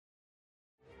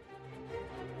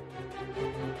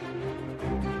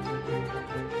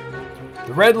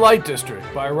The Red Light District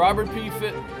by Robert P.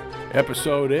 Fitton.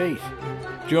 Episode 8.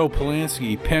 Joe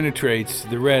Pulanski penetrates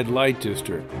the Red Light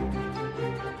District.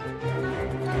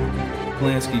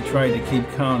 Pulanski tried to keep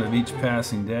count of each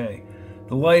passing day.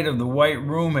 The light of the white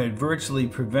room had virtually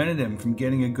prevented him from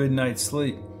getting a good night's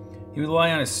sleep. He would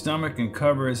lie on his stomach and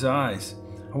cover his eyes.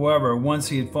 However, once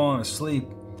he had fallen asleep,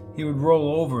 he would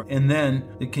roll over, and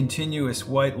then the continuous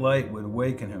white light would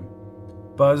awaken him.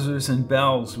 Buzzers and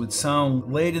bells would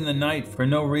sound late in the night for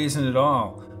no reason at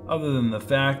all, other than the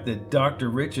fact that Dr.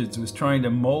 Richards was trying to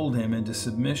mold him into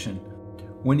submission.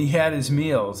 When he had his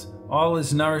meals, all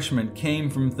his nourishment came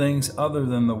from things other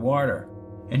than the water,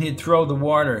 and he'd throw the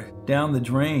water down the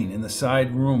drain in the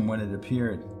side room when it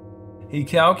appeared. He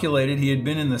calculated he had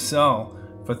been in the cell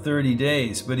for 30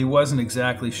 days, but he wasn't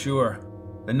exactly sure.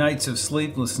 The nights of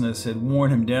sleeplessness had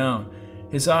worn him down.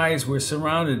 His eyes were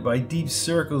surrounded by deep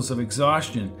circles of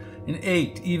exhaustion and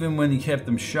ached even when he kept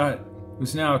them shut. It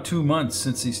was now 2 months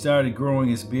since he started growing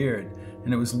his beard,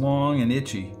 and it was long and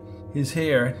itchy. His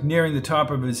hair, nearing the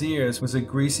top of his ears, was a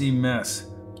greasy mess.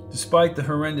 Despite the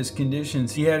horrendous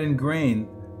conditions, he had ingrained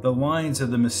the lines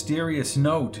of the mysterious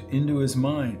note into his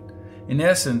mind. In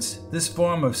essence, this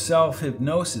form of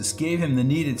self-hypnosis gave him the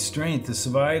needed strength to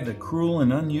survive the cruel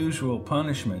and unusual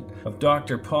punishment of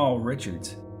Dr. Paul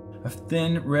Richards. A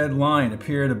thin red line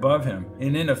appeared above him,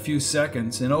 and in a few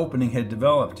seconds an opening had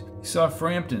developed. He saw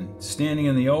Frampton standing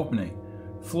in the opening.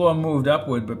 The floor moved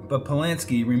upward, but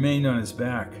Pulanski remained on his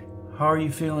back. "How are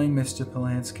you feeling, Mr.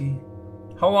 Pulanski?"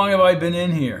 "How long have I been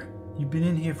in here?" "You've been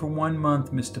in here for 1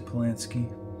 month, Mr. Pulanski."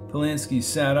 Pulanski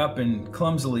sat up and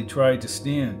clumsily tried to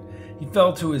stand. He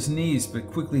fell to his knees,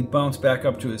 but quickly bounced back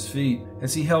up to his feet.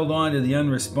 As he held on to the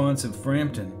unresponsive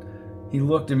Frampton, he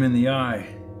looked him in the eye.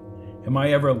 "Am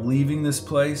I ever leaving this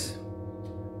place?"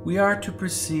 "We are to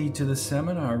proceed to the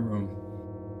seminar room."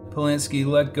 Pulanski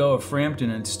let go of Frampton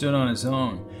and stood on his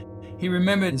own. He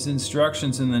remembered his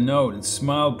instructions in the note and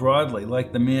smiled broadly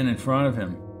like the man in front of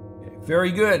him.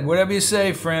 "Very good, whatever you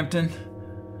say, Frampton,"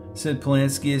 said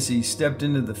Pulanski as he stepped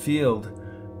into the field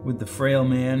with the frail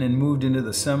man and moved into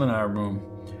the seminar room.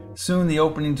 Soon the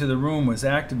opening to the room was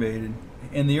activated,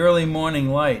 and the early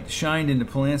morning light shined into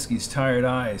Pulanski's tired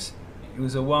eyes. It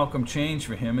was a welcome change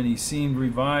for him, and he seemed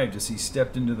revived as he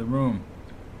stepped into the room.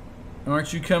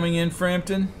 "Aren't you coming in,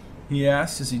 Frampton?" he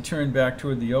asked as he turned back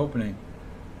toward the opening.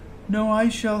 "No, I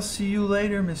shall see you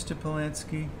later, Mr.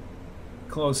 Pulanski." He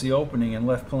closed the opening and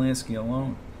left Pulanski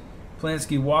alone.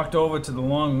 Pulanski walked over to the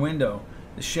long window.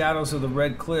 The shadows of the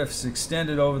red cliffs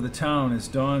extended over the town as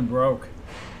dawn broke.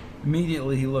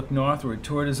 Immediately he looked northward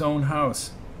toward his own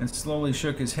house and slowly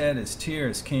shook his head as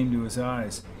tears came to his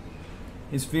eyes.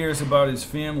 His fears about his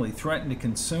family threatened to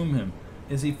consume him.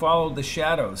 As he followed the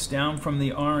shadows down from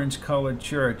the orange-colored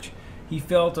church, he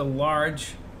felt a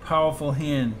large, powerful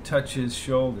hand touch his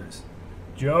shoulders.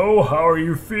 "Joe, how are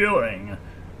you feeling?"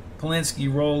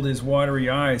 Pulanski rolled his watery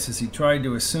eyes as he tried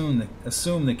to assume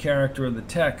the character of the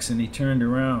text, and he turned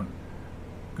around.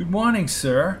 "Good morning,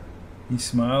 sir," he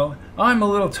smiled. "I'm a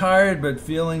little tired, but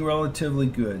feeling relatively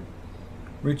good."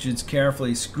 Richards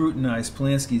carefully scrutinized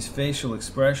Pulanski's facial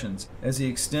expressions as he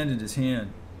extended his hand.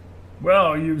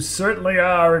 "Well, you certainly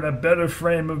are in a better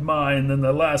frame of mind than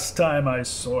the last time I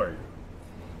saw you."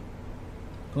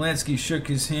 Pulanski shook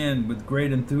his hand with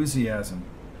great enthusiasm.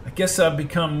 "I guess I've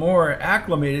become more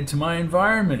acclimated to my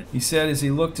environment," he said as he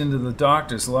looked into the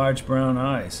doctor's large brown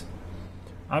eyes.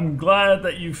 "I'm glad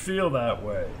that you feel that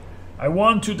way. I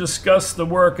want to discuss the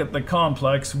work at the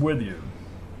complex with you."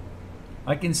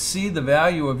 "I can see the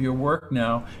value of your work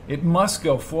now. It must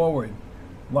go forward,"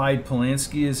 lied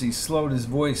Pulanski as he slowed his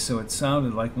voice so it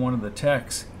sounded like one of the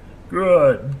techs.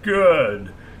 "Good, good,"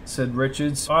 said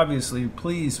Richards, obviously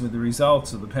pleased with the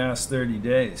results of the past 30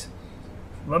 days.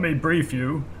 "Let me brief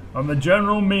you on the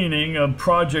general meaning of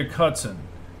Project Hudson,"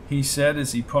 he said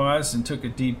as he paused and took a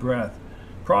deep breath.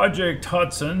 "Project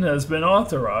Hudson has been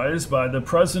authorized by the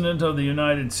President of the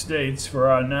United States for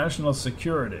our national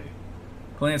security."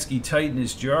 Pulanski tightened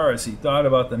his jaw as he thought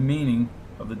about the meaning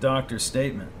of the doctor's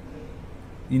statement.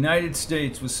 The United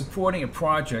States was supporting a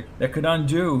project that could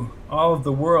undo all of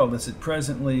the world as it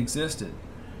presently existed.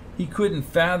 He couldn't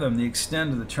fathom the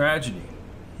extent of the tragedy.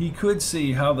 He could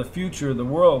see how the future of the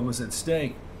world was at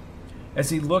stake.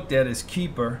 As he looked at his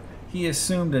keeper, he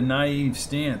assumed a naive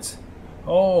stance.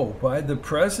 "Oh, by the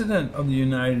President of the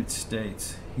United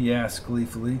States?" he asked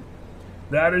gleefully.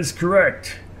 "That is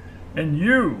correct. And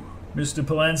you, Mr.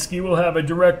 Pulanski, will have a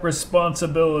direct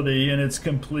responsibility in its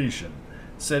completion,"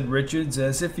 said Richards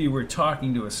as if he were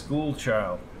talking to a school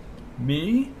child.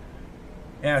 "Me?"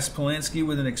 asked Pulanski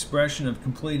with an expression of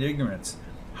complete ignorance.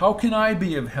 "How can I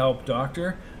be of help,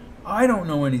 Doctor? I don't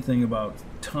know anything about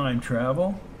time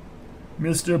travel.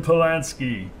 Mr.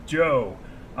 Pulanski, Joe,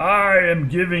 I am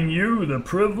giving you the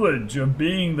privilege of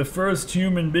being the first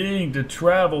human being to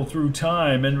travel through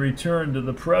time and return to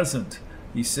the present,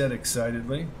 he said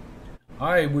excitedly.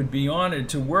 I would be honored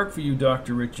to work for you,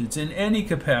 Dr. Richards, in any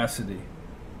capacity.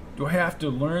 Do I have to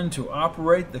learn to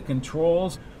operate the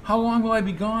controls? How long will I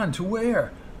be gone? To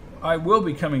where? I will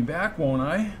be coming back, won't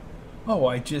I? Oh,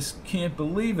 I just can't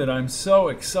believe it. I'm so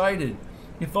excited.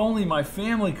 If only my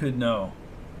family could know.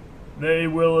 They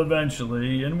will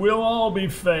eventually, and we'll all be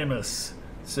famous,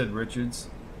 said Richards.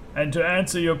 And to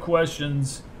answer your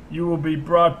questions, you will be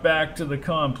brought back to the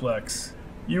complex.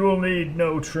 You will need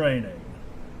no training.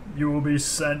 You will be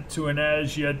sent to an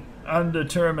as yet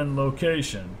undetermined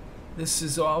location. This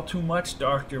is all too much,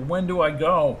 Doctor. When do I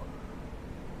go?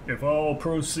 If all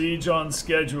proceeds on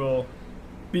schedule,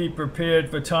 be prepared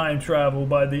for time travel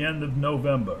by the end of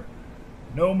November.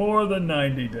 No more than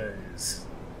 90 days,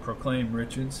 proclaimed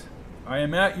Richards. I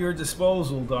am at your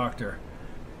disposal, Doctor,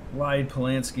 lied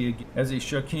Pulanski as he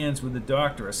shook hands with the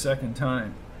doctor a second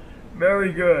time.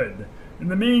 Very good. In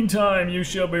the meantime, you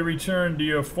shall be returned to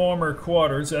your former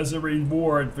quarters as a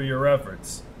reward for your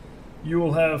efforts. You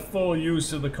will have full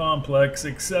use of the complex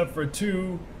except for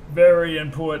two very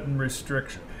important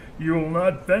restrictions. You will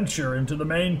not venture into the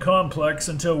main complex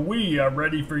until we are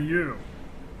ready for you.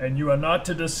 And you are not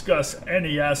to discuss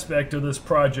any aspect of this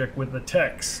project with the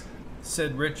techs,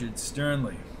 said Richards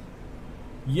sternly.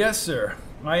 Yes, sir.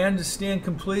 I understand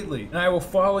completely, and I will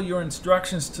follow your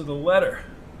instructions to the letter.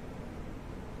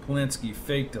 Pulanski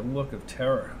faked a look of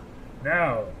terror.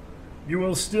 Now, you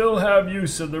will still have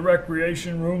use of the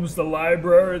recreation rooms, the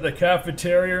library, the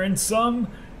cafeteria, and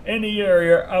any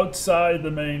area outside the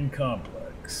main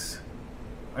complex.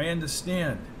 I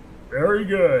understand. Very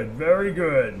good, very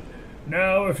good.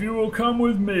 Now, if you will come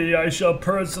with me, I shall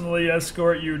personally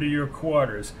escort you to your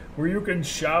quarters, where you can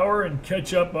shower and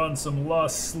catch up on some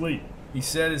lost sleep, he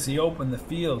said as he opened the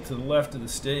field to the left of the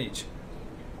stage.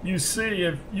 You see,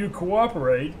 if you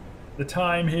cooperate, the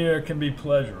time here can be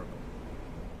pleasurable.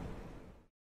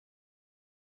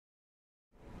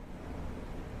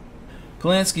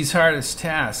 Pulanski's hardest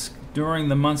task during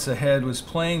the months ahead was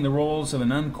playing the roles of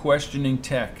an unquestioning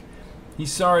tech. He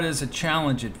saw it as a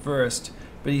challenge at first,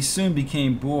 but he soon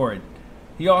became bored.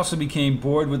 He also became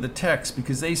bored with the techs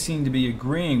because they seemed to be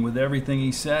agreeing with everything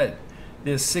he said.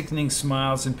 Their sickening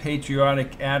smiles and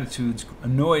patriotic attitudes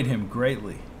annoyed him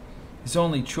greatly. His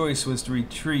only choice was to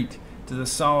retreat to the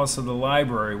solace of the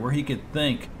library, where he could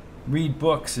think, read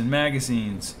books and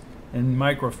magazines and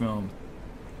microfilms.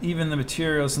 Even the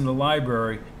materials in the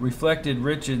library reflected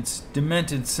Richards'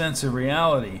 demented sense of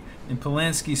reality, and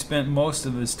Pulanski spent most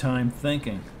of his time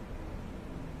thinking.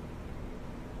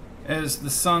 As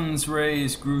the sun's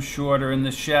rays grew shorter and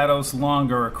the shadows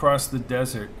longer across the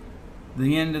desert,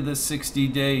 the end of the 60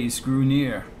 days grew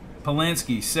near.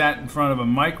 Pulanski sat in front of a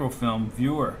microfilm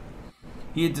viewer.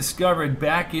 He had discovered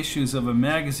back issues of a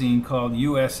magazine called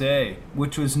USA,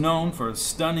 which was known for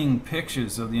stunning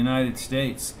pictures of the United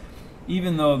States.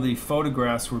 Even though the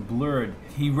photographs were blurred,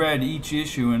 he read each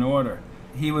issue in order.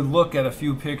 He would look at a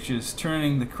few pictures,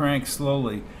 turning the crank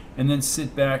slowly, and then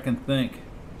sit back and think.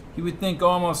 He would think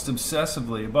almost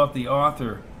obsessively about the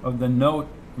author of the note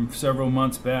from several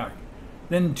months back,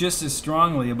 then just as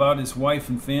strongly about his wife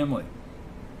and family,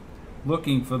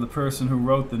 looking for the person who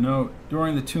wrote the note.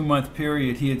 During the 2-month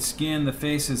period, he had scanned the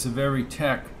faces of every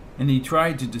tech, and he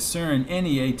tried to discern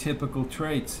any atypical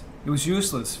traits. It was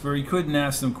useless, for he couldn't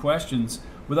ask them questions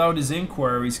without his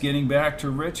inquiries getting back to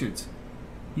Richards.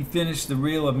 He finished the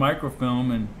reel of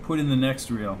microfilm and put in the next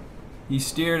reel. He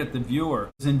stared at the viewer,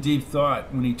 was in deep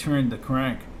thought when he turned the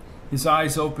crank. His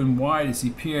eyes opened wide as he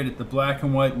peered at the black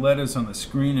and white letters on the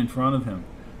screen in front of him.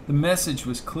 The message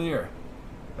was clear.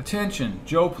 Attention,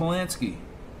 Joe Pulanski.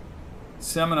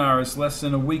 Seminar is less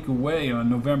than a week away on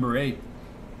November 8th.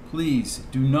 Please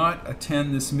do not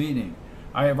attend this meeting.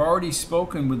 I have already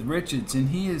spoken with Richards, and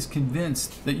he is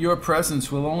convinced that your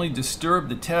presence will only disturb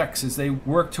the techs as they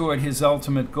work toward his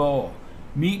ultimate goal.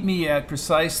 Meet me at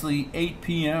precisely 8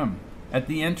 p.m. at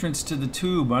the entrance to the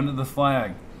tube under the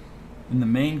flag in the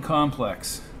main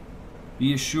complex.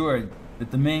 Be assured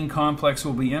that the main complex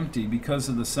will be empty because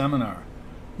of the seminar.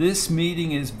 This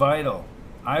meeting is vital.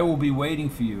 I will be waiting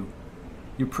for you.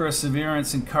 Your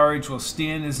perseverance and courage will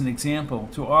stand as an example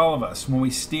to all of us when we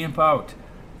stamp out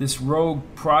this rogue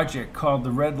project called the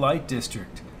Red Light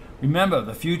District. Remember,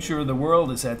 the future of the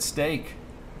world is at stake.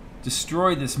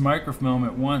 Destroy this microfilm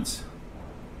at once.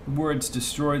 The words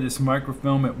 "destroy this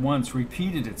microfilm at once"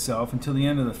 repeated itself until the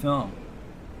end of the film.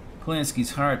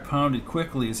 Pulanski's heart pounded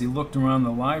quickly as he looked around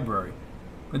the library.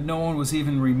 but no one was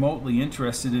even remotely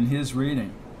interested in his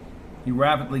reading. He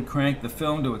rapidly cranked the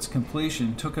film to its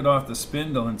completion, took it off the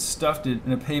spindle, and stuffed it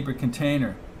in a paper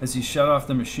container. As he shut off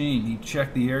the machine, he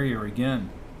checked the area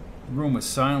again. The room was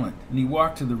silent, and he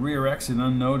walked to the rear exit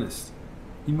unnoticed.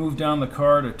 He moved down the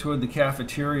corridor toward the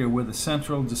cafeteria where the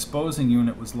central disposing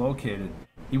unit was located.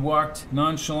 He walked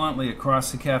nonchalantly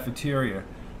across the cafeteria,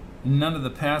 and none of the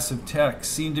passive techs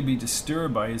seemed to be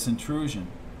disturbed by his intrusion.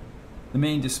 The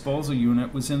main disposal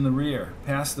unit was in the rear,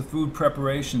 past the food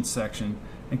preparation section,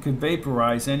 and could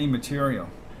vaporize any material.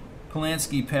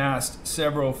 Pulanski passed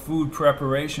several food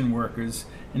preparation workers,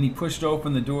 and he pushed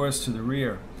open the doors to the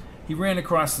rear. He ran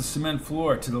across the cement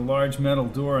floor to the large metal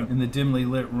door in the dimly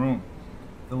lit room.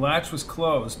 The latch was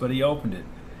closed, but he opened it,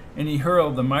 and he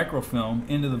hurled the microfilm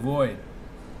into the void.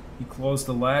 He closed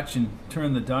the latch and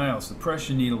turned the dials. The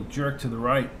pressure needle jerked to the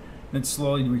right, and it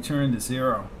slowly returned to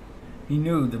 0. He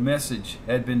knew the message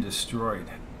had been destroyed.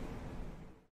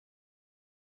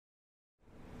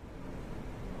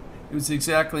 It was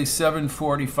exactly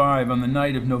 7:45 on the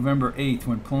night of November 8th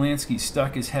when Pulanski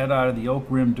stuck his head out of the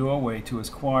oak-rimmed doorway to his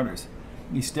quarters.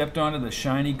 He stepped onto the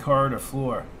shiny corridor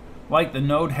floor. Like the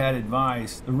note had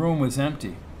advised, the room was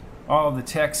empty. All of the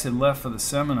techs had left for the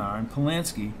seminar, and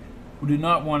Pulanski, who did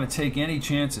not want to take any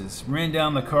chances, ran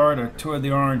down the corridor toward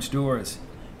the orange doors.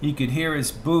 He could hear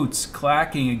his boots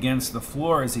clacking against the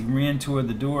floor as he ran toward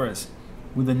the doors.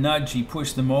 With a nudge, he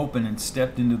pushed them open and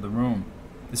stepped into the room.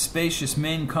 The spacious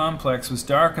main complex was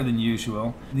darker than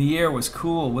usual, and the air was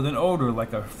cool with an odor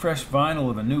like a fresh vinyl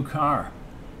of a new car.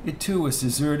 It too was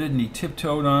deserted, and he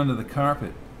tiptoed onto the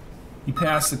carpet. He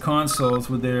passed the consoles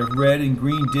with their red and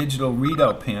green digital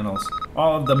readout panels.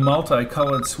 All of the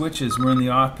multicolored switches were in the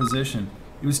off position.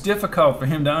 It was difficult for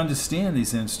him to understand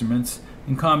these instruments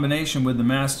in combination with the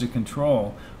master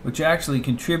control, which actually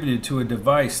contributed to a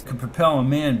device that could propel a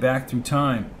man back through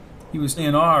time. He was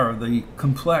in awe of the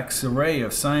complex array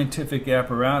of scientific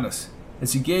apparatus.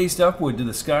 As he gazed upward to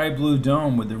the sky-blue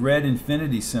dome with the red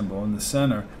infinity symbol in the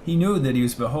center, he knew that he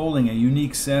was beholding a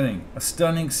unique setting, a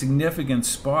stunning, significant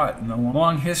spot in the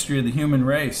long history of the human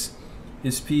race.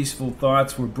 His peaceful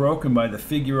thoughts were broken by the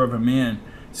figure of a man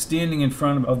standing in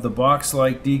front of the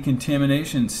box-like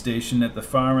decontamination station at the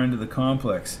far end of the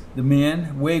complex. The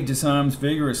man waved his arms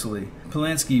vigorously.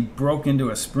 Pulanski broke into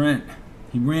a sprint.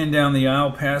 He ran down the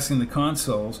aisle, passing the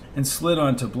consoles, and slid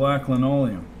onto black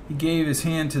linoleum. He gave his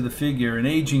hand to the figure, an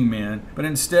aging man, but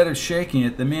instead of shaking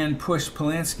it, the man pushed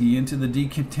Pulanski into the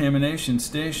decontamination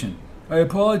station. "I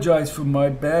apologize for my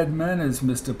bad manners,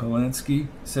 Mr. Pulanski,"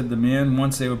 said the man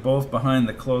once they were both behind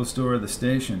the closed door of the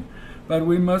station, "but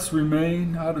we must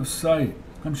remain out of sight.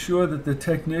 I'm sure that the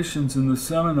technicians in the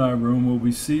seminar room will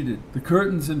be seated. The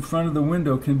curtains in front of the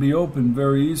window can be opened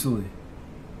very easily."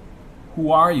 "Who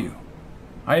are you?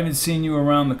 I haven't seen you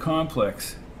around the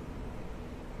complex."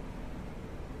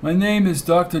 "My name is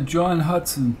Dr. John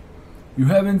Hudson. You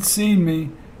haven't seen me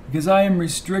because I am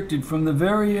restricted from the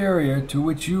very area to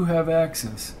which you have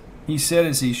access," he said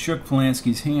as he shook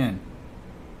Pulanski's hand.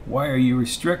 "Why are you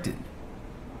restricted?"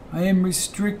 "I am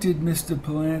restricted, Mr.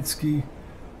 Pulanski,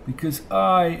 because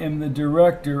I am the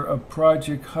director of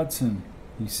Project Hudson,"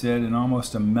 he said in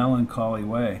almost a melancholy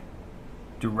way.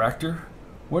 "Director?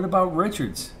 What about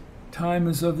Richards?" "Time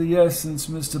is of the essence,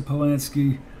 Mr.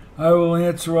 Pulanski. I will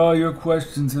answer all your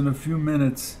questions in a few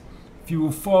minutes. If you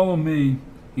will follow me,"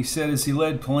 he said as he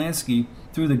led Pulanski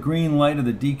through the green light of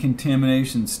the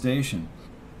decontamination station.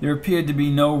 There appeared to be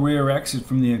no rear exit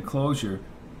from the enclosure,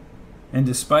 and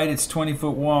despite its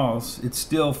 20-foot walls, it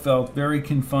still felt very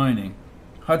confining.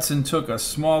 Hudson took a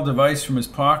small device from his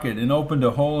pocket and opened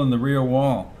a hole in the rear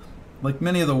wall. Like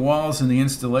many of the walls in the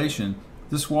installation,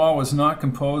 this wall was not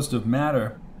composed of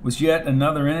matter, was yet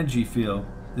another energy field.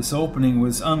 This opening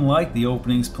was unlike the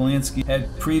openings Pulanski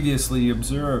had previously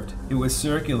observed. It was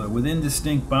circular, with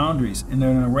indistinct boundaries and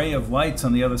an array of lights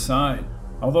on the other side.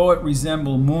 Although it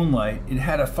resembled moonlight, it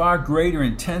had a far greater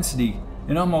intensity,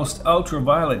 an almost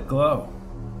ultraviolet glow.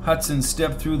 Hudson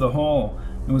stepped through the hole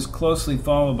and was closely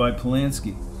followed by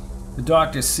Pulanski. The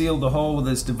doctor sealed the hole with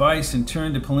his device and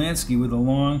turned to Pulanski with a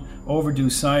long, overdue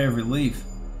sigh of relief.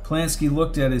 Pulanski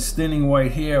looked at his thinning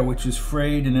white hair, which was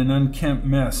frayed in an unkempt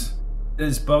mess.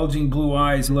 His bulging blue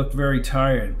eyes looked very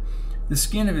tired. The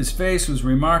skin of his face was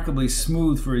remarkably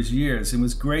smooth for his years and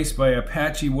was graced by a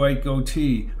patchy white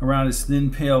goatee around his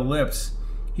thin, pale lips.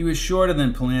 He was shorter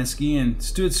than Pulanski and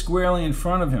stood squarely in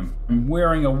front of him,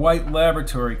 wearing a white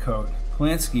laboratory coat.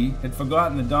 Pulanski had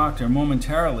forgotten the doctor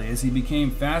momentarily as he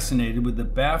became fascinated with the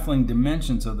baffling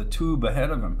dimensions of the tube ahead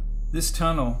of him. This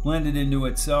tunnel blended into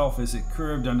itself as it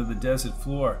curved under the desert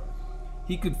floor.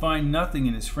 He could find nothing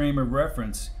in his frame of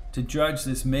reference to judge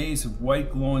this maze of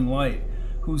white glowing light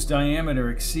whose diameter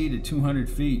exceeded 200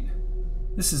 feet.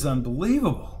 "This is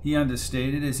unbelievable," he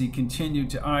understated as he continued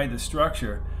to eye the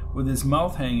structure with his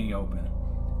mouth hanging open.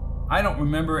 "I don't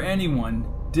remember anyone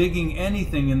digging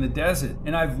anything in the desert,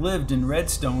 and I've lived in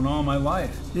Redstone all my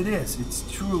life. It's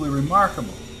truly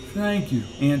remarkable." "Thank you,"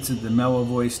 answered the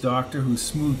mellow-voiced doctor, whose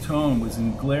smooth tone was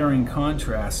in glaring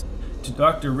contrast to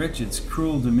Dr. Richard's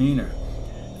cruel demeanor.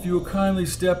 "If you will kindly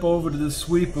step over to the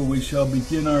sweeper, we shall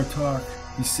begin our talk,"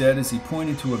 he said as he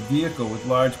pointed to a vehicle with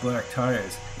large black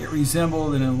tires. It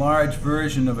resembled an enlarged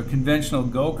version of a conventional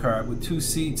go-kart with 2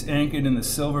 seats anchored in the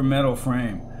silver metal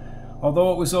frame.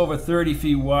 Although it was over 30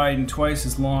 feet wide and twice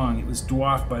as long, it was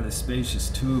dwarfed by the spacious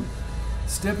tube.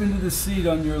 "Step into the seat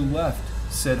on your left,"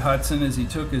 said Hudson as he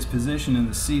took his position in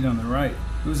the seat on the right.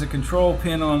 There was a control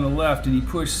panel on the left, and he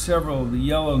pushed several of the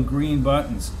yellow and green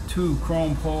buttons. 2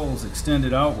 chrome poles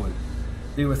extended outward.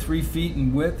 They were 3 feet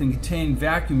in width and contained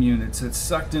vacuum units that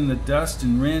sucked in the dust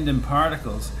and random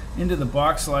particles into the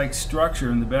box-like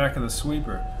structure in the back of the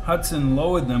sweeper. Hudson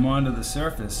lowered them onto the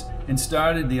surface and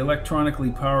started the electronically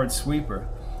powered sweeper.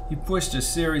 He pushed a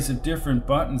series of different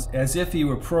buttons as if he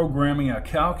were programming a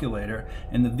calculator,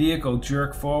 and the vehicle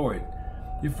jerked forward.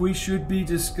 "If we should be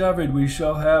discovered, we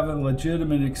shall have a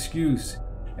legitimate excuse.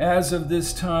 As of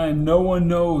this time, no one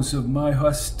knows of my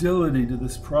hostility to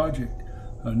this project.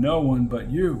 No one but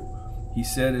you," he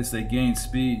said as they gained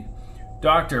speed.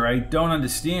 "Doctor, I don't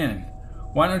understand.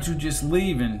 Why don't you just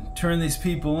leave and turn these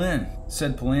people in?"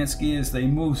 said Pulanski as they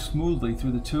moved smoothly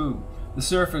through the tube. The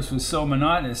surface was so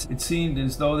monotonous, it seemed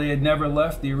as though they had never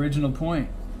left the original point.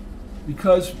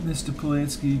 "Because, Mr.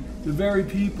 Pulanski, the very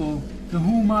people to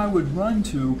whom I would run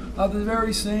to are the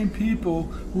very same people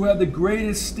who have the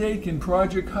greatest stake in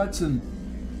Project Hudson,"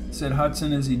 said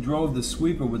Hudson as he drove the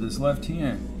sweeper with his left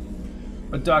hand.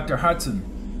 "But Dr. Hudson,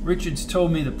 Richards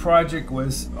told me the project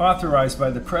was authorized by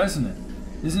the President.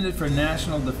 Isn't it for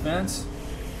national defense?"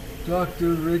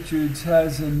 "Dr. Richards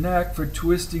has a knack for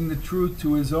twisting the truth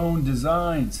to his own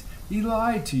designs. He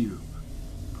lied to you.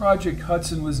 Project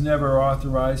Hudson was never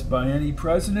authorized by any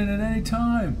president at any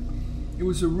time. It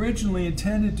was originally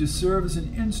intended to serve as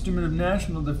an instrument of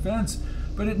national defense,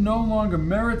 but it no longer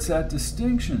merits that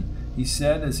distinction," he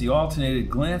said as he alternated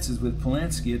glances with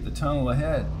Pulanski at the tunnel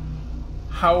ahead.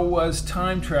 "How was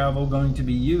time travel going to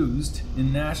be used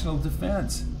in national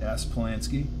defense?" asked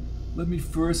Pulanski. "Let me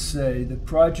first say that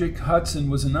Project Hudson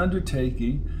was an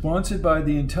undertaking sponsored by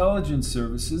the intelligence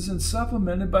services and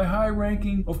supplemented by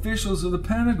high-ranking officials of the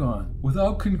Pentagon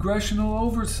without congressional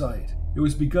oversight. It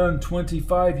was begun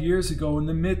 25 years ago in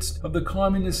the midst of the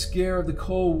communist scare of the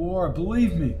Cold War.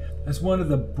 Believe me, as one of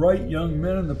the bright young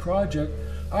men in the project,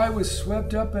 I was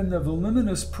swept up in the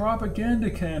voluminous propaganda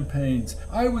campaigns.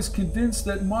 I was convinced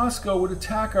that Moscow would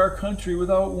attack our country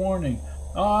without warning.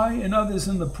 I and others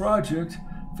in the project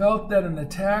felt that an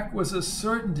attack was a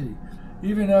certainty.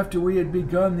 Even after we had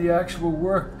begun the actual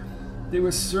work, they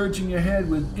were surging ahead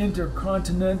with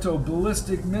intercontinental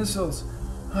ballistic missiles.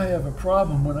 I have a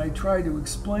problem when I try to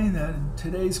explain that in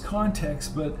today's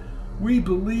context, but we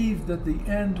believed that the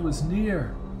end was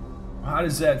near." "How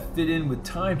does that fit in with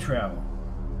time travel?"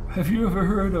 "Have you ever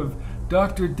heard of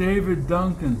Dr. David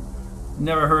Duncan?"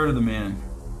 "Never heard of the man."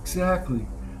 "Exactly.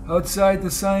 Outside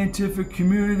the scientific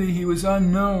community, he was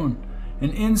unknown,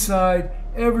 and inside,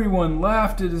 everyone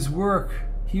laughed at his work.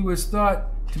 He was thought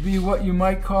to be what you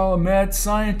might call a mad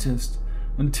scientist,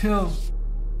 until..."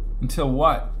 "Until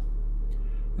what?"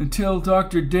 "Until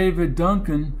Dr. David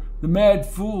Duncan, the mad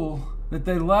fool that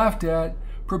they laughed at,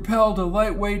 propelled a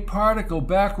lightweight particle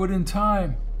backward in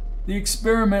time. The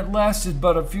experiment lasted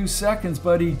but a few seconds,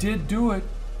 but he did do it.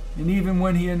 And even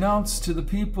when he announced to the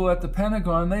people at the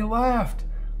Pentagon, they laughed.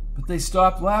 But they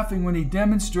stopped laughing when he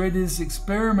demonstrated his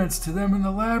experiments to them in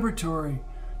the laboratory.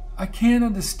 I can't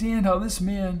understand how this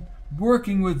man,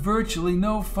 working with virtually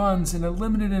no funds in a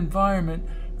limited environment,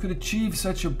 could achieve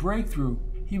such a breakthrough.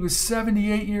 He was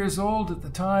 78 years old at the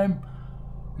time,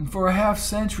 and for a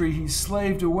half-century he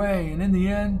slaved away, and in the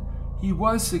end, he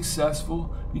was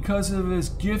successful because of his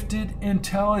gifted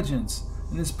intelligence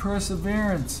and his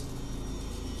perseverance.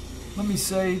 Let me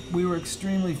say we were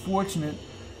extremely fortunate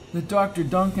that Dr.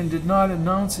 Duncan did not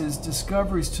announce his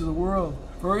discoveries to the world,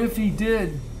 for if he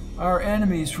did, our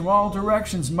enemies from all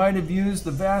directions might have used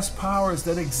the vast powers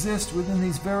that exist within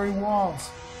these very walls,"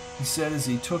 he said as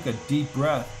he took a deep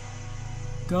breath.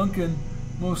 "Duncan,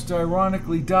 most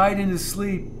ironically, died in his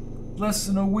sleep less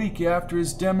than a week after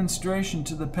his demonstration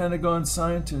to the Pentagon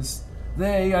scientists.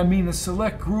 They, I mean a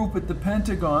select group at the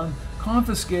Pentagon,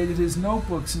 confiscated his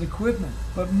notebooks and equipment,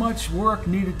 but much work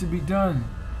needed to be done.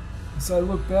 As I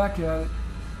look back at it,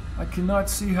 I cannot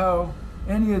see how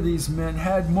any of these men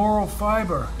had moral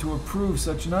fiber to approve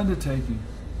such an undertaking.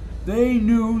 They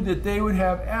knew that they would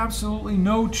have absolutely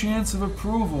no chance of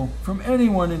approval from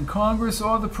anyone in Congress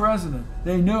or the President.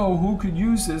 They know who could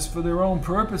use this for their own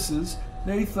purposes.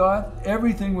 They thought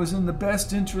everything was in the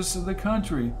best interests of the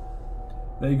country.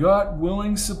 They got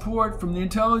willing support from the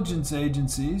intelligence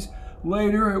agencies.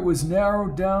 Later, it was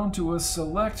narrowed down to a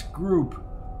select group.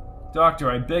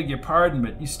 Doctor, I beg your pardon,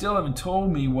 but you still haven't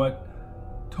told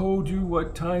you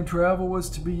what time travel was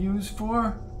to be used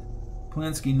for?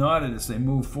 Pulanski nodded as they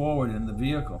moved forward in the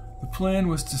vehicle. The plan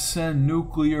was to send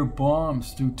nuclear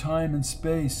bombs through time and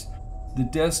space. The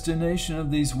destination of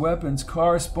these weapons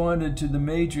corresponded to the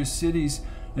major cities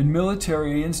and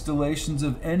military installations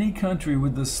of any country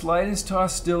with the slightest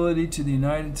hostility to the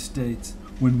United States.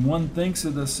 When one thinks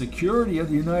of the security of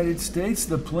the United States,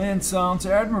 the plan sounds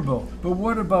admirable. But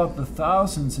what about the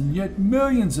thousands and yet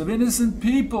millions of innocent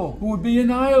people who would be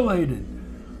annihilated?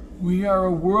 We are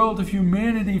a world of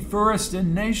humanity first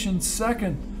and nation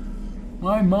second.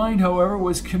 My mind, however,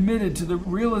 was committed to the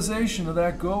realization of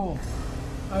that goal.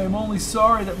 I am only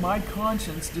sorry that my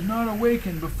conscience did not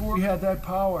awaken before we had that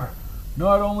power.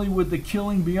 Not only would the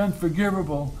killing be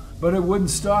unforgivable, but it wouldn't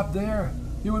stop there.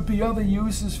 There would be other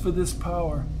uses for this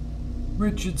power.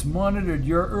 Richards monitored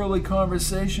your early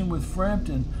conversation with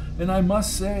Frampton, and I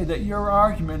must say that your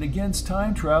argument against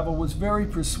time travel was very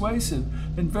persuasive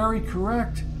and very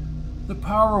correct. The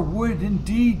power would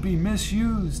indeed be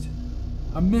misused.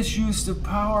 A misuse of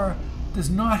power does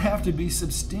not have to be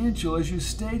substantial, as you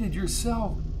stated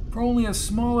yourself, for only a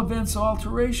small event's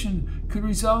alteration could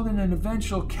result in an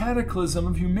eventual cataclysm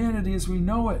of humanity as we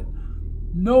know it.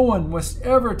 No one must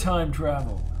ever time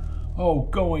travel. Oh,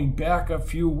 going back a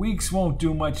few weeks won't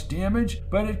do much damage,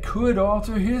 but it could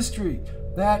alter history.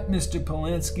 That, Mr.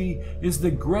 Pulanski, is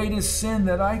the greatest sin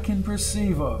that I can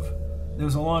perceive of. There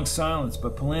was a long silence,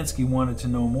 but Pulanski wanted to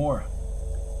know more.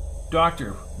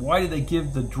 Doctor, why did they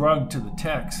give the drug to the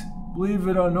techs? Believe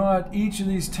it or not, each of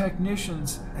these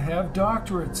technicians have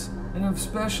doctorates and have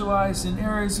specialized in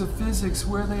areas of physics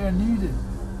where they are needed.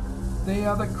 They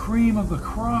are the cream of the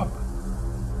crop.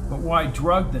 But why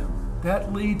drug them?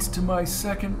 That leads to my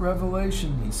second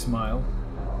revelation, he smiled.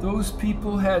 Those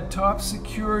people had top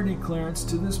security clearance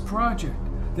to this project.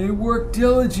 They worked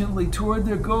diligently toward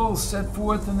their goals set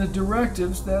forth in the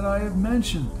directives that I have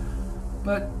mentioned.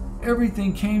 But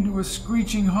everything came to a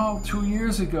screeching halt 2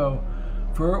 years ago.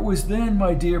 For it was then,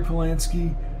 my dear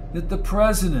Pulanski, that the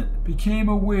President became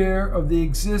aware of the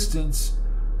existence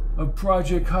of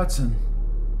Project Hudson.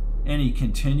 And he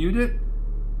continued it?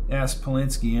 Asked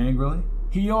Pulanski angrily.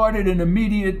 He ordered an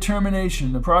immediate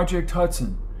termination of Project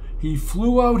Hudson. He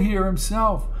flew out here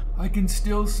himself. I can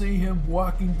still see him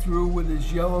walking through with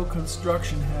his yellow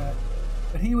construction hat.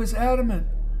 But he was adamant.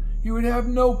 He would have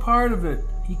no part of it.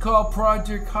 He called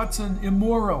Project Hudson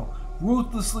immoral,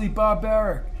 ruthlessly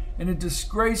barbaric, and a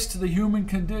disgrace to the human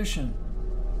condition.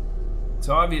 It's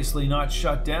obviously not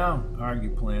shut down,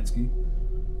 argued Pulanski.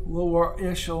 Lower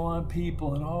echelon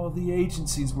people in all of the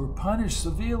agencies were punished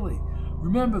severely.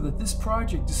 Remember that this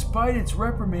project, despite its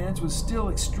reprimands, was still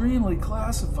extremely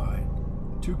classified.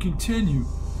 To continue,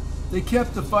 they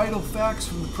kept the vital facts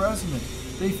from the President.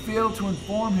 They failed to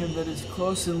inform him that his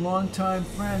close and longtime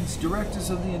friends, directors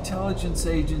of the intelligence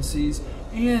agencies,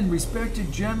 and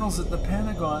respected generals at the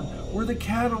Pentagon were the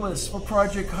catalysts for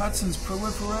Project Hudson's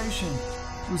proliferation.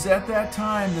 It was at that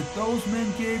time that those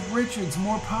men gave Richards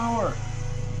more power.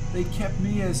 They kept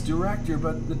me as director,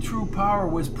 but the true power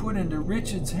was put into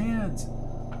Richards' hands.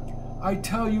 I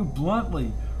tell you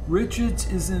bluntly,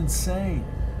 Richards is insane.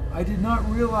 I did not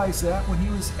realize that when he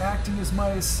was acting as my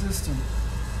assistant.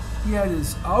 He had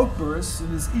his outbursts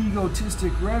and his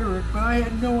egotistic rhetoric, but I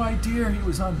had no idea he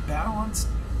was unbalanced.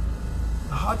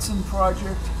 The Hudson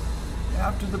Project,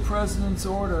 after the President's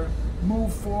order,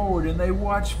 moved forward and they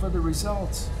watched for the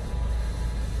results.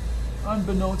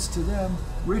 Unbeknownst to them,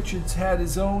 Richards had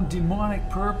his own demonic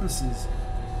purposes.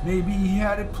 Maybe he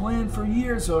had it planned for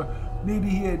years, or maybe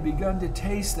he had begun to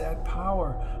taste that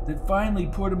power that finally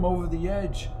put him over the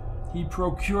edge. He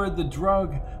procured the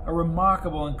drug, a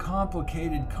remarkable and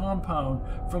complicated compound,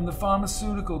 from the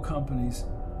pharmaceutical companies.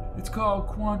 It's called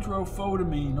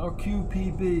quantirophotamine, or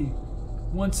QPB.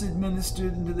 Once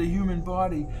administered into the human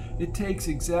body, it takes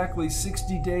exactly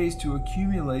 60 days to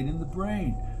accumulate in the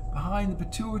brain, behind the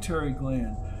pituitary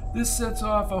gland. This sets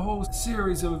off a whole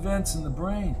series of events in the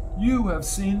brain. You have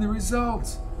seen the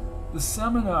results. The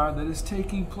seminar that is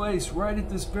taking place right at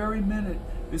this very minute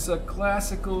is a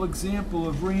classical example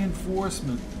of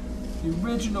reinforcement. The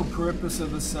original purpose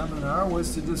of the seminar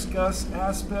was to discuss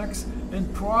aspects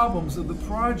and problems of the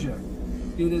project.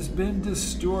 It has been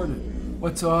distorted.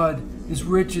 What's odd is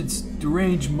Richard's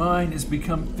deranged mind has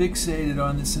become fixated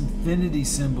on this infinity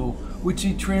symbol, which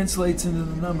he translates into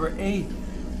the number 8,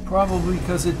 probably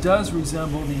because it does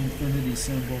resemble the infinity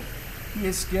symbol. He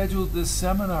has scheduled this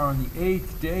seminar on the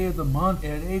 8th day of the month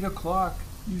at 8 o'clock.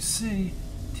 You see,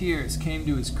 tears came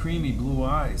to his creamy blue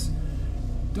eyes.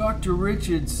 Dr.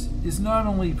 Richards is not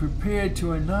only prepared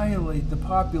to annihilate the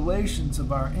populations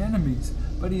of our enemies,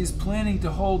 but he is planning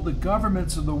to hold the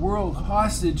governments of the world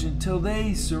hostage until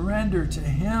they surrender to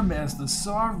him as the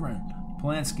sovereign.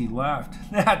 Pulanski laughed.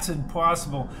 That's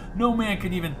impossible. No man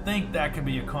could even think that could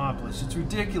be accomplished. It's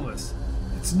ridiculous.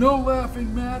 It's no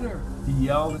laughing matter, he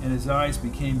yelled, and his eyes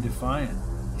became defiant.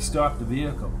 He stopped the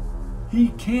vehicle. He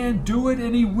can do it,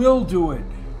 and he will do it.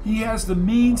 He has the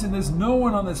means, and there's no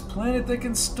one on this planet that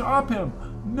can stop him.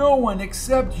 No one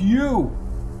except you.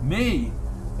 Me?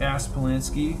 Asked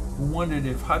Pulanski, who wondered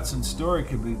if Hudson's story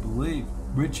could be believed.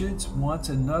 Richards wants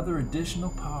another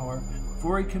additional power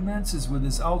before he commences with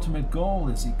his ultimate goal,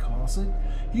 as he calls it.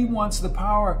 He wants the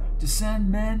power to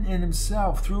send men and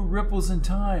himself through ripples in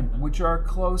time, which are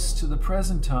close to the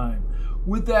present time.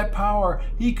 With that power,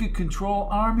 he could control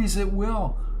armies at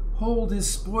will, hold his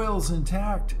spoils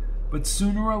intact. But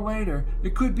sooner or later,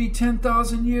 it could be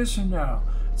 10,000 years from now,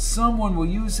 someone will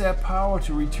use that power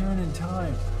to return in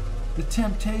time. The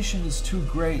temptation is too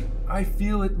great. I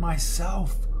feel it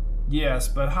myself. Yes,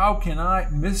 but how can I,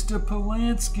 Mr.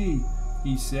 Pulanski?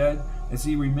 He said, as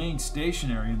he remained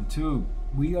stationary in the tube.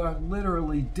 We are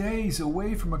literally days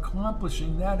away from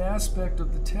accomplishing that aspect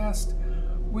of the test.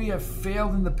 We have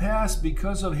failed in the past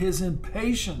because of his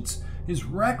impatience, his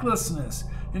recklessness,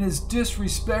 and his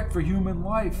disrespect for human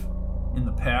life. In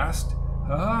the past?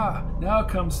 Now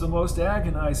comes the most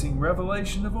agonizing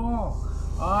revelation of all.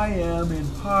 I am in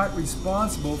part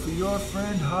responsible for your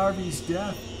friend Harvey's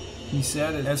death, he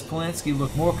said as Pulanski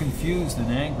looked more confused than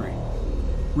angry.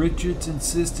 Richards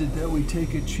insisted that we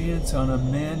take a chance on a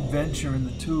manned venture in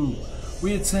the tube.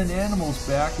 We had sent animals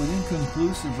back with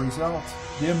inconclusive results.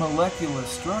 Their molecular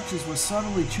structures were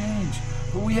subtly changed,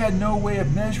 but we had no way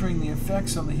of measuring the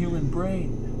effects on the human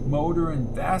brain. Motor and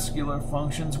vascular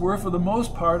functions were for the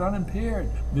most part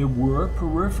unimpaired. There were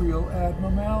peripheral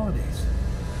abnormalities.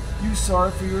 You saw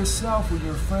it for yourself when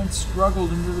your friend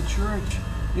struggled into the church.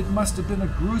 It must have been a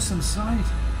gruesome sight.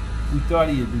 We thought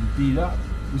he had been beat up.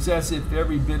 It was as if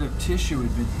every bit of tissue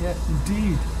had been hit.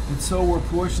 Indeed, and so were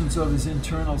portions of his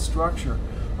internal structure.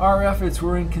 Our efforts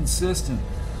were inconsistent.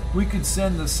 We could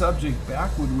send the subject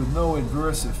backward with no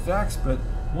adverse effects, but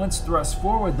once thrust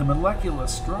forward, the molecular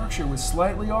structure was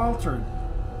slightly altered.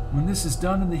 When this is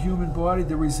done in the human body,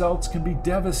 the results can be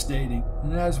devastating,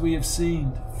 and as we have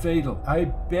seen, fatal. I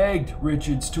begged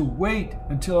Richards to wait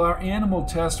until our animal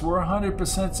tests were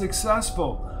 100%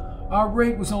 successful. Our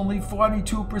rate was only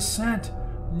 42%.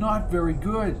 Not very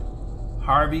good.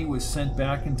 Harvey was sent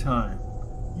back in time.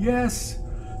 Yes,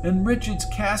 and Richards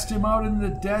cast him out in the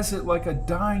desert like a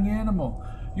dying animal.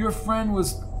 Your friend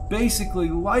was basically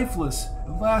lifeless.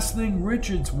 The last thing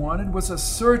Richards wanted was a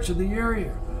search of the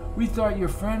area. We thought your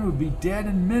friend would be dead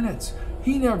in minutes.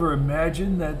 He never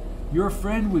imagined that your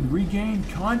friend would regain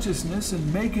consciousness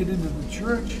and make it into the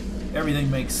church. Everything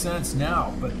makes sense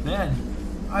now, but then,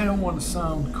 I don't want to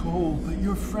sound cold, but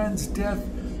your friend's death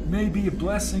may be a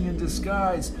blessing in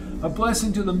disguise, a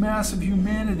blessing to the mass of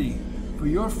humanity, for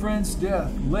your friend's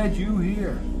death led you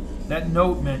here. That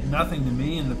note meant nothing to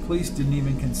me, and the police didn't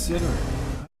even consider it.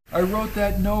 I wrote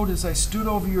that note as I stood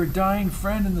over your dying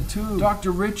friend in the tube.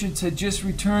 Dr. Richards had just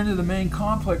returned to the main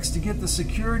complex to get the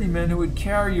security men who would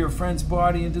carry your friend's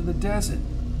body into the desert.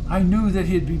 I knew that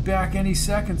he'd be back any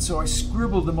second, so I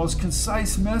scribbled the most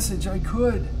concise message I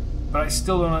could. But I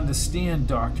still don't understand,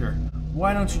 Doctor.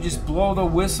 Why don't you just blow the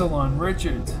whistle on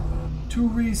Richards? 2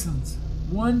 reasons.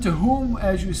 One, to whom,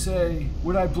 as you say,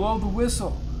 would I blow the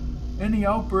whistle? Any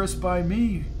outburst by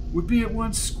me would be at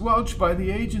once squelched by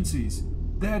the agencies.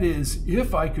 That is,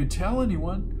 if I could tell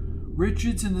anyone.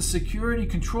 Richards and the security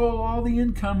control all the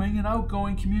incoming and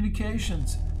outgoing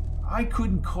communications. I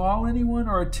couldn't call anyone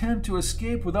or attempt to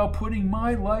escape without putting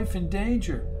my life in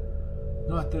danger.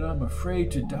 Not that I'm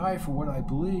afraid to die for what I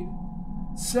believe.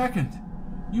 Second,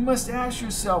 you must ask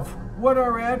yourself what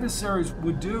our adversaries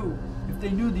would do if they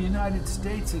knew the United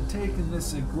States had taken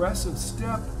this aggressive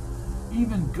step.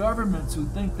 Even governments who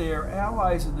think they are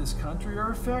allies of this country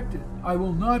are affected. I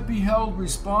will not be held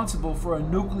responsible for a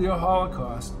nuclear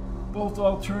holocaust. Both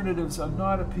alternatives are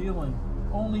not appealing.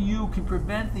 Only you can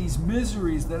prevent these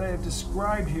miseries that I have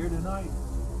described here tonight.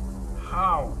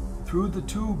 How? Through the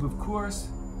tube, of course.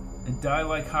 And die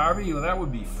like Harvey? Well, that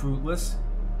would be fruitless.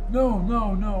 No.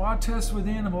 Our tests with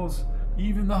animals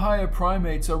Even the higher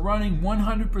primates are running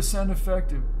 100%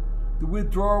 effective. The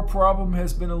withdrawal problem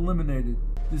has been eliminated.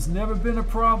 There's never been a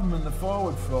problem in the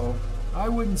forward flow. I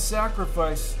wouldn't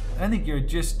sacrifice. I think you're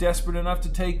just desperate enough to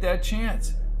take that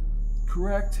chance.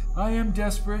 Correct. I am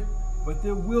desperate, but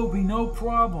there will be no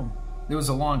problem. There was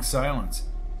a long silence.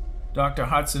 Dr.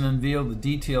 Hudson unveiled the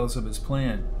details of his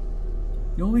plan.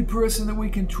 The only person that we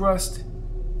can trust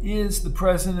is the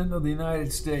President of the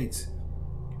United States.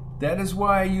 That is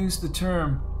why I used the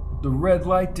term, the red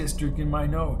light district, in my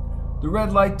note. The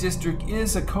red light district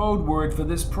is a code word for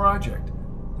this project.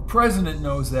 The President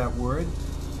knows that word,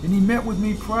 and he met with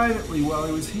me privately while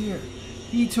he was here.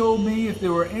 He told me if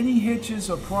there were any hitches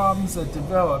or problems that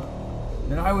developed,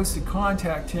 then I was to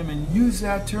contact him and use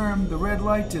that term, the red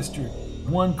light district.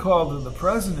 One called to the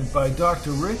President by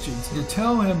Dr. Richards to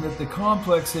tell him that the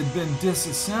complex had been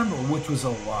disassembled, which was a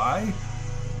lie.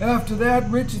 After that,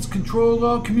 Richards controlled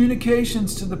all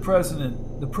communications to the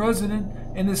President. The President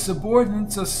and his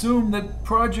subordinates assumed that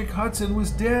Project Hudson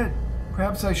was dead.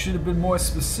 Perhaps I should have been more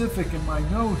specific in my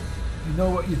note. You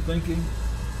know what you're thinking?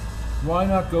 Why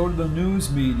not go to the news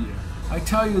media? I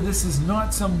tell you, this is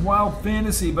not some wild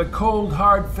fantasy, but cold,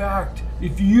 hard fact.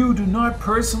 If you do not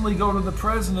personally go to the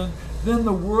President, then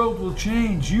the world will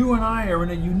change. You and I are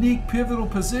in a unique, pivotal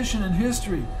position in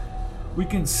history. We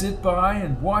can sit by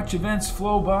and watch events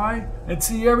flow by and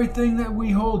see everything that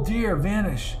we hold dear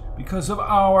vanish because of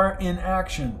our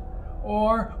inaction.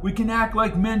 Or we can act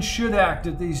like men should act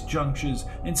at these junctures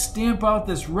and stamp out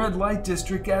this red light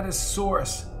district at its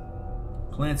source.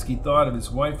 Pulanski thought of his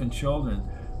wife and children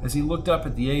as he looked up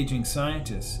at the aging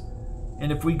scientist.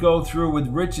 And if we go through with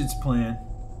Richard's plan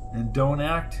and don't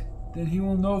act, then he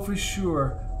will know for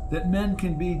sure that men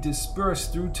can be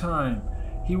dispersed through time.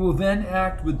 He will then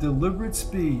act with deliberate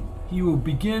speed. He will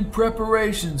begin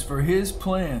preparations for his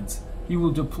plans. He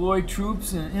will deploy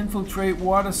troops and infiltrate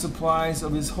water supplies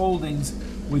of his holdings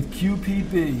with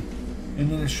QPB.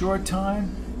 And in a short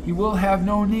time, he will have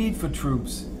no need for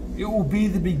troops. It will be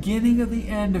the beginning of the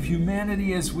end of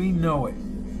humanity as we know it.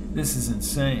 This is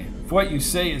insane. If what you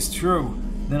say is true,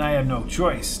 then I have no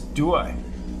choice, do I?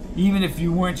 Even if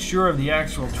you weren't sure of the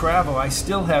actual travel, I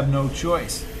still have no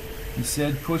choice, he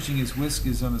said, pushing his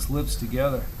whiskers on his lips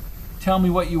together. Tell me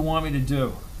what you want me to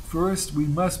do. First, we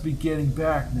must be getting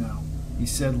back now, he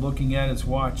said, looking at his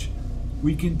watch.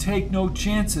 We can take no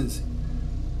chances.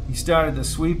 He started the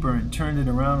sweeper and turned it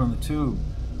around on the tube.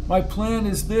 My plan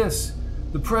is this.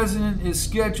 The President is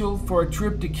scheduled for a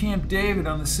trip to Camp David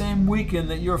on the same weekend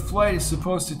that your flight is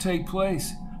supposed to take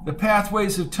place. The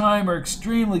pathways of time are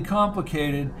extremely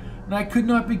complicated, and I could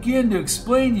not begin to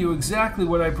explain to you exactly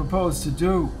what I propose to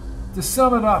do. To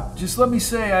sum it up, just let me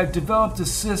say I've developed a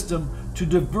system to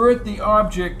divert the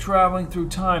object traveling through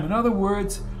time. In other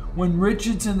words, when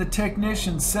Richards and the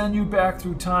technicians send you back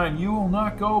through time, you will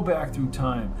not go back through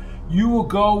time. You will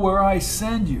go where I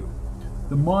send you.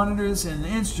 The monitors and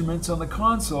instruments on the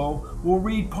console will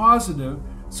read positive,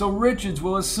 so Richards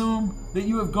will assume that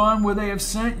you have gone where they have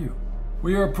sent you.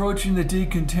 We are approaching the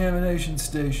decontamination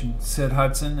station, said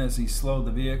Hudson as he slowed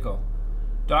the vehicle.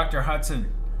 Dr.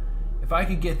 Hudson, if I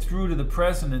could get through to the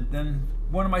President, then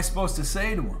what am I supposed to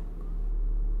say to him?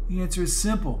 The answer is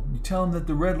simple. You tell him that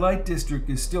the red light district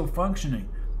is still functioning,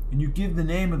 and you give the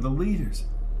name of the leaders.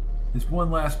 There's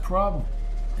one last problem,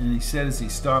 and he said as he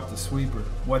stopped the sweeper.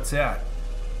 What's that?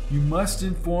 You must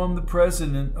inform the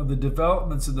President of the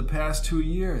developments of the past 2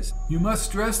 years. You must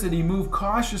stress that he moved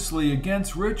cautiously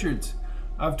against Richards.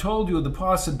 I've told you of the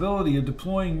possibility of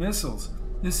deploying missiles.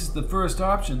 This is the first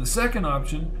option. The second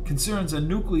option concerns a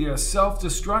nuclear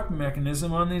self-destruct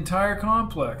mechanism on the entire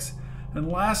complex.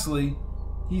 And lastly,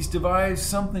 he's devised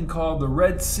something called the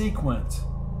red sequence.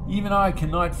 Even I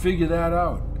cannot figure that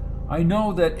out. I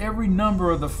know that every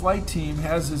member of the flight team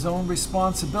has his own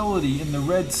responsibility in the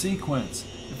red sequence.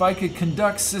 If I could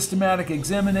conduct systematic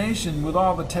examination with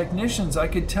all the technicians, I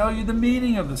could tell you the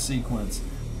meaning of the sequence.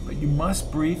 But you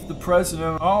must brief the President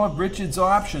on all of Richard's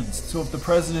options, so if the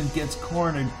President gets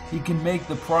cornered, he can make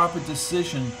the proper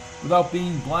decision without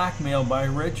being blackmailed by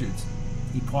Richards.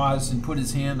 He paused and put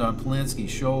his hand on Pulanski's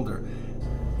shoulder.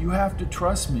 You have to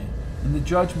trust me in the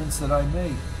judgments that I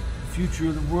make. The future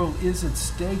of the world is at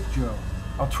stake, Joe.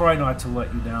 I'll try not to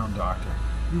let you down, Doctor.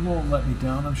 You won't let me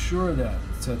down, I'm sure of that,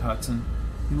 said Hudson.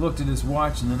 He looked at his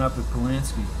watch and then up at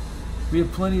Pulanski. We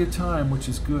have plenty of time, which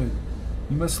is good.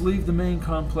 You must leave the main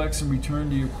complex and return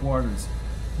to your quarters.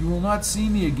 You will not see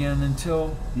me again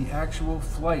until the actual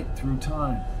flight through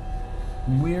time.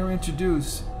 When we are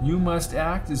introduced, you must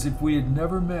act as if we had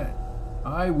never met.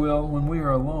 I will, when we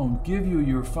are alone, give you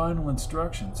your final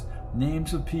instructions,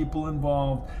 names of people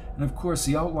involved, and of course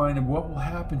the outline of what will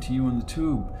happen to you in the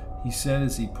tube, he said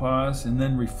as he paused and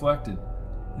then reflected.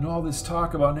 In all this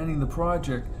talk about ending the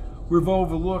project, we've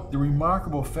overlooked the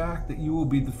remarkable fact that you will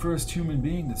be the first human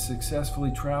being to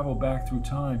successfully travel back through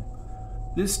time.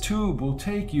 This tube will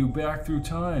take you back through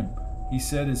time, he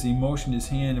said as he motioned his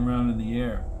hand around in the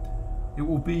air. It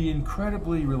will be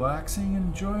incredibly relaxing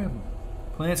and enjoyable.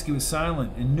 Pulanski was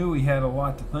silent and knew he had a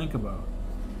lot to think about.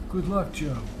 Good luck,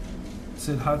 Joe,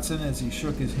 said Hudson as he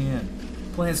shook his hand.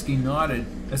 Pulanski nodded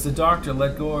as the doctor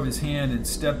let go of his hand and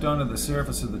stepped onto the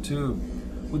surface of the tube.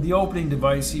 With the opening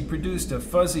device, he produced a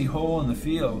fuzzy hole in the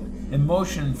field and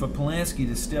motioned for Pulanski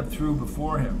to step through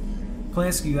before him.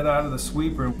 Pulanski got out of the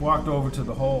sweeper and walked over to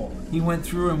the hole. He went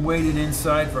through and waited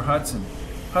inside for Hudson.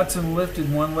 Hudson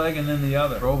lifted one leg and then the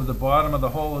other over the bottom of the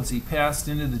hole as he passed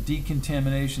into the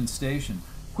decontamination station.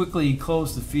 Quickly he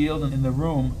closed the field and the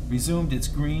room resumed its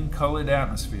green-colored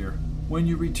atmosphere. When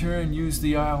you return, use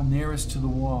the aisle nearest to the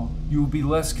wall. You will be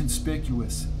less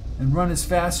conspicuous. And run as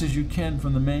fast as you can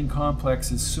from the main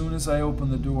complex as soon as I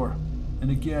open the door. And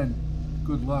again,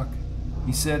 good luck,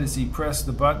 he said as he pressed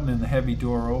the button and the heavy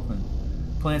door opened.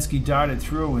 Pulanski darted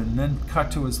through and then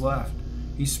cut to his left.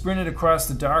 He sprinted across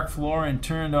the dark floor and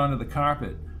turned onto the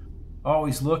carpet,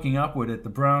 always looking upward at the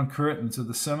brown curtains of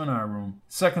the seminar room.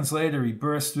 Seconds later, he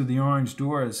burst through the orange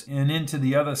doors and into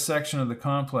the other section of the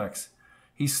complex.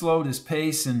 He slowed his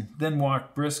pace and then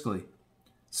walked briskly.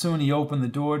 Soon he opened the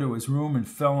door to his room and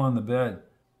fell on the bed.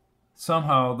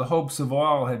 Somehow, the hopes of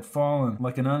all had fallen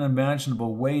like an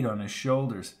unimaginable weight on his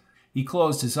shoulders. He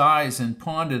closed his eyes and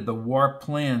pondered the warped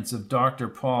plans of Dr.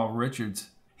 Paul Richards.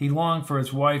 He longed for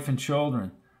his wife and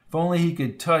children. If only he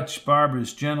could touch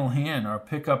Barbara's gentle hand or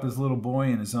pick up his little boy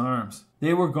in his arms.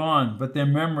 They were gone, but their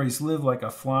memories lived like a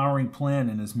flowering plant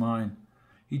in his mind.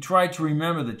 He tried to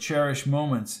remember the cherished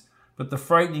moments, but the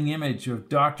frightening image of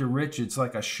Dr. Richards,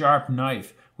 like a sharp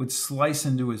knife, would slice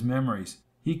into his memories.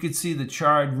 He could see the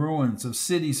charred ruins of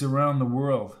cities around the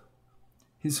world.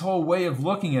 His whole way of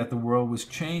looking at the world was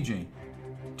changing,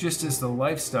 just as the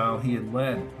lifestyle he had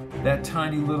led, that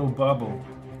tiny little bubble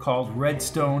called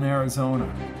Redstone,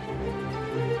 Arizona.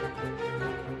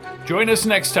 Join us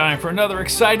next time for another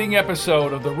exciting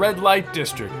episode of The Red Light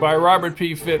District by Robert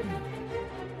P. Fitton.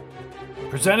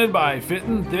 Presented by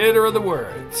Fitton Theater of the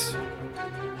Words.